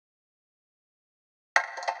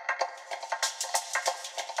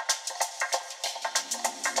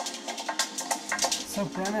So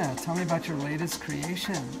Brenna, tell me about your latest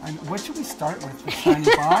creation. What should we start with, the shiny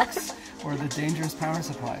box or the dangerous power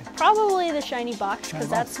supply? Probably the shiny box, because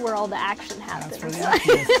that's where all the action happens. That's where the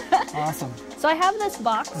action is. Awesome. So I have this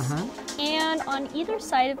box, and on either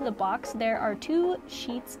side of the box there are 2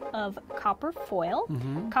 sheets of copper foil.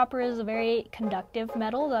 Copper is a very conductive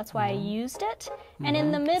metal, that's why I used it. And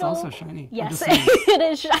in the middle... It's also shiny. Yes, it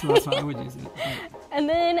is shiny. So that's how I would use it. And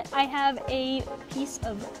then I have a piece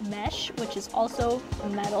of mesh, which is also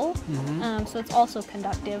metal, so it's also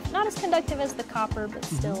conductive. Not as conductive as the copper, but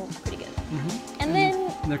still pretty good. And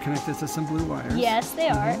then... they're connected to some blue wires. Yes, they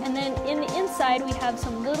are. And then in the inside we have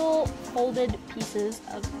some little folded pieces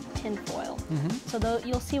of tin foil. So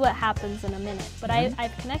you'll see what happens in a minute. But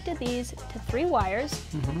I've connected these to 3 wires.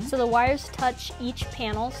 So the wires touch each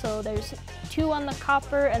panel. So there's 2 on the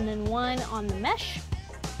copper and then 1 on the mesh.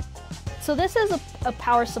 So this is a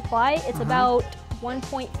power supply. It's about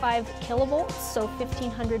 1.5 kilovolts, so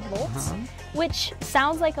 1500 volts, which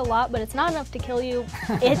sounds like a lot, but it's not enough to kill you.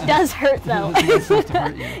 It does hurt though. It's enough to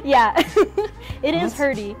hurt you. Yeah, it is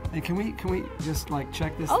hurty. And can we just like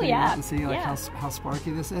check this thing out and see like how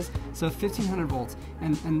sparky this is? So 1500 volts,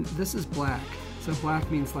 and this is black. So black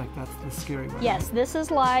means like that's the scary one. Yes, right? this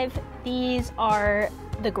is live. These are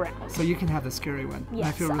the ground. So you can have the scary one. Yes.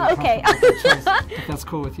 I feel really comfortable with the choice, if that's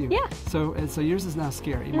cool with you. Yeah. So yours is now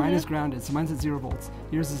scary. Mine is grounded. So mine's at 0 volts.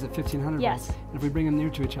 Yours is at 1500 volts. And if we bring them near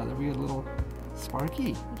to each other, we get a little sparky.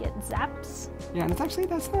 You get zaps. Yeah, and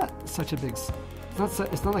that's not such a big.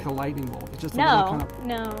 It's not like a lightning bolt. It's just a little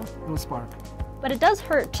kind of little spark. But it does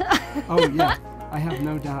hurt. Oh yeah, I have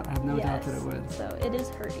no doubt. I have no doubt that it would. So it is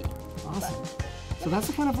hurty. Awesome. So that's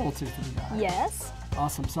the kind of voltage that we got. Yes.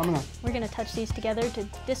 Awesome. So we're gonna touch these together to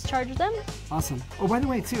discharge them. Awesome. Oh, by the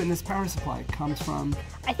way, too, and this power supply comes from...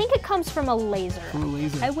 I think it comes from a laser. From a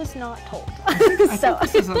laser. I was not told. I think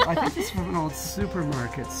this is from an old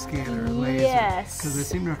supermarket scanner laser. Yes. Because I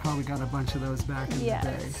seem to recall we got a bunch of those back in the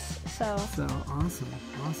day. So awesome.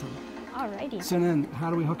 Alrighty. So then, how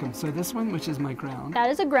do we hook them? So this one, which is my ground. That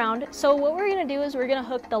is a ground. So what we're gonna do is we're gonna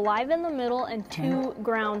hook the live in the middle and 2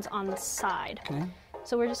 grounds on the side. Okay.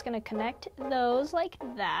 So we're just gonna connect those like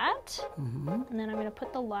that, and then I'm gonna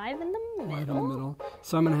put the live in the middle. Live in the middle.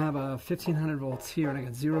 So I'm gonna have a 1500 volts here, and I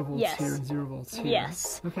got 0 volts here and 0 volts here.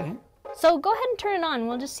 Yes. Okay. So go ahead and turn it on.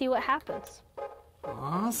 We'll just see what happens.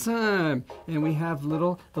 Awesome. And we have the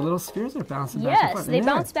little spheres are bouncing back and forth. Yes, they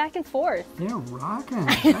bounce back and forth. They're rocking.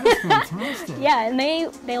 That is fantastic. Yeah, and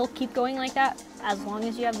they'll keep going like that as long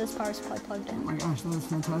as you have this power supply plugged in. Oh my gosh, that is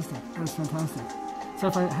fantastic. That is fantastic. So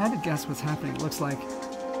if I had to guess what's happening, it looks like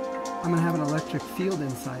I'm going to have an electric field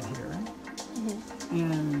inside here.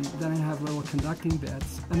 And then I have little conducting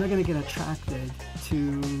bits, and they're going to get attracted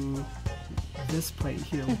to this plate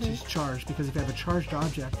here, which is charged, because if you have a charged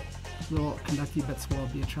object, little conducting bits will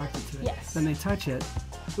be attracted to it. Yes. Then they touch it.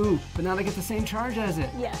 Ooh, but now they get the same charge as it.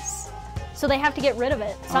 Yes. So they have to get rid of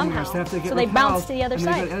it somehow. Oh my gosh, they have to get so they bounce to the other side.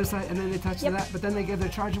 They go to the other side, and then they touch to that, but then they give their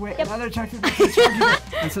charge away, and other attracted bits to charge away.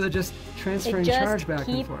 And so they're just transferring charge back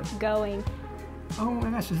and forth. Keep going. Oh my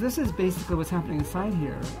gosh, so this is basically what's happening inside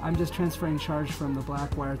here. I'm just transferring charge from the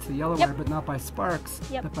black wire to the yellow wire, but not by sparks,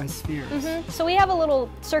 but by spheres. So we have a little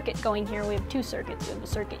circuit going here. We have 2 circuits. We have a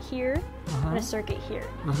circuit here and a circuit here.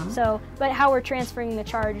 So, but how we're transferring the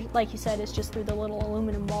charge, like you said, is just through the little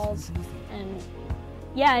aluminum balls. And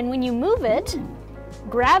yeah, and when you move it,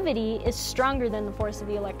 gravity is stronger than the force of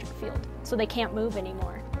the electric field. So they can't move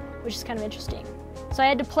anymore, which is kind of interesting. So I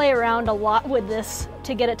had to play around a lot with this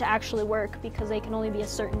to get it to actually work, because they can only be a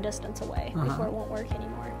certain distance away before it won't work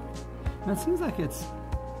anymore. Now it seems like it's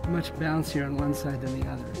much bouncier on one side than the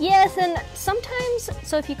other. Yes, and sometimes,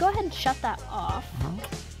 so if you go ahead and shut that off,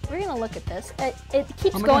 we're going to look at this. It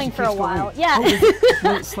keeps going for a while. Yeah.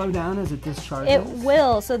 Will it slow down as it discharges? It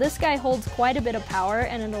will. So this guy holds quite a bit of power,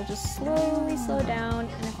 and it'll just slowly slow down.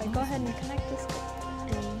 And if I go ahead and connect this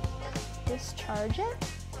and discharge it,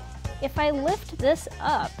 if I lift this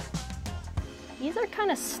up, these are kind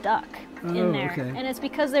of stuck in there. Okay. And it's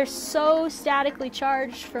because they're so statically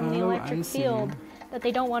charged from the electric field that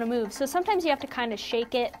they don't want to move. So sometimes you have to kind of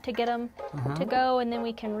shake it to get them to go, and then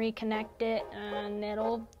we can reconnect it, and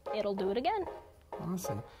it'll do it again.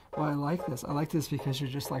 Awesome. Well, I like this. I like this because you're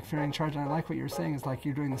just like ferrying charge, and I like what you're saying is like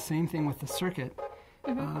you're doing the same thing with the circuit.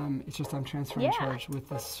 It's just I'm transferring charge with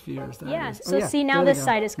the spheres. So see, now this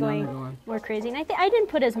side is going more crazy. And I didn't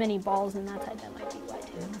put as many balls in that side. That might be why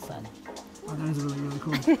too. Oh, that is really, really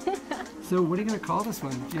cool. So what are you going to call this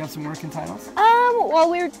one? Do you have some working titles?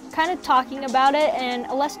 Well, we were kind of talking about it, and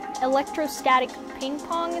electrostatic ping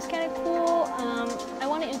pong is kind of cool. I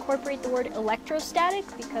want to incorporate the word electrostatic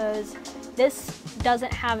because this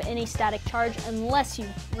doesn't have any static charge unless you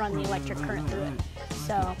run the electric current through it.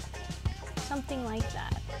 So, something like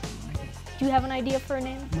that. Do you have an idea for a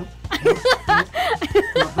name? Nope.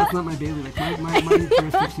 Well, that's not my bailiwick. My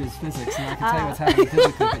jurisdiction is physics, and I can tell you what's happening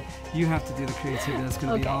physically, but you have to do the creativity. That's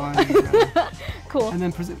going to be all on you. Cool. And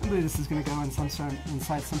then presumably this is going to go in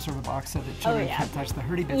inside some sort of a box so that children can't touch the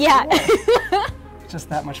hurdy bits. Yeah. Just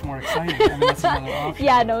that much more exciting. I mean, that's another option.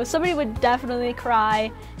 Yeah, no, somebody would definitely cry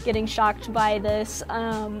getting shocked by this.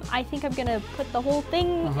 I think I'm going to put the whole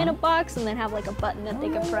thing in a box and then have like a button that they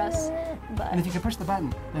can press. But and if you can push the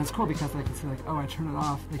button, then it's cool because they can see like, oh, I turn it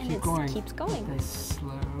off, they keep going. It keeps going. They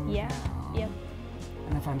slow down. Yep.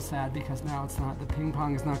 And if I'm sad because now it's not, the ping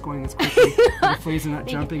pong is not going as quickly, the fleas are not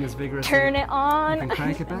jumping as vigorously. Turn it on. You can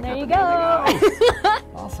crank it back there up. You And go. there they go.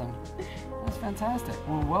 Awesome. That's fantastic.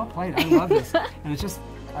 Well played. I love this. And it's just,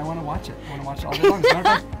 I want to watch it. I want to watch it all day long. As a matter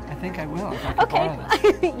of fact, I think I will if I can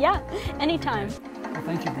borrow this. Yeah, anytime. Well,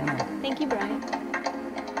 thank you, Brenna. Thank you, Brian.